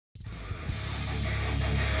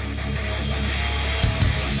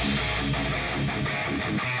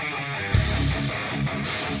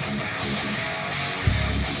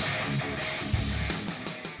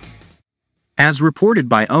As reported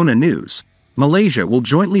by ONA News, Malaysia will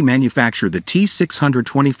jointly manufacture the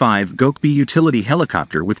T625 GÖKBEY utility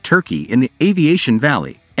helicopter with Turkey in the Aviation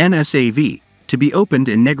Valley, NSAV, to be opened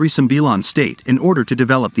in Negeri Sembilan state in order to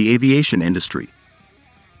develop the aviation industry.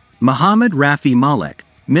 Muhammad Rafi Malek,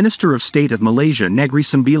 Minister of State of Malaysia Negeri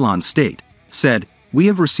Sembilan state, said, "We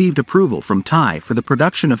have received approval from Thai for the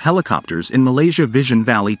production of helicopters in Malaysia Aviation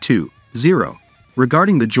Valley 2.0,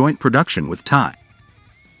 regarding the joint production with Thai."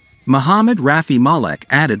 Muhammad Rafi Malek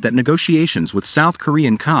added that negotiations with South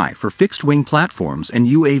Korean Kai for fixed-wing platforms and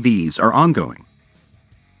UAVs are ongoing.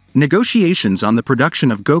 Negotiations on the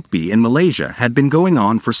production of GÖKBEY in Malaysia had been going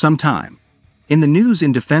on for some time. In the news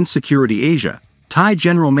in Defense Security Asia, Thai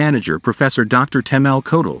General Manager Professor Dr. Temel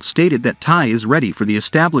Kodal stated that Thai is ready for the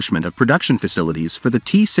establishment of production facilities for the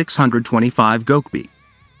T625 GÖKBEY.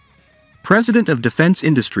 President of Defense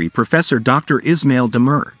Industry Professor Dr. Ismail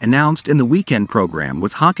Demir announced in the weekend program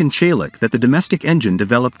with Hakan Chalik that the domestic engine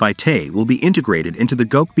developed by Thai will be integrated into the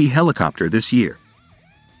GÖKBEY helicopter this year.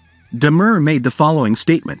 Demir made the following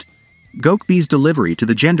statement: "GÖKBEY's delivery to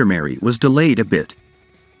the gendarmerie was delayed a bit.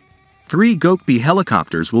 3 GÖKBEY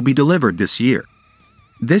helicopters will be delivered this year.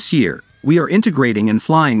 This year, we are integrating and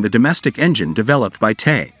flying the domestic engine developed by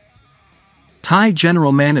Thai." Thai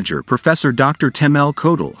General Manager Professor Dr. Temel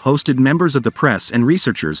Kodal hosted members of the press and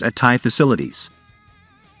researchers at Thai facilities.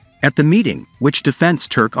 At the meeting, which Defense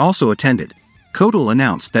Turk also attended, Kodal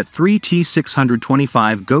announced that 3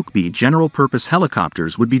 T625 GÖKBEY general-purpose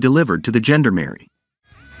helicopters would be delivered to the gendarmerie.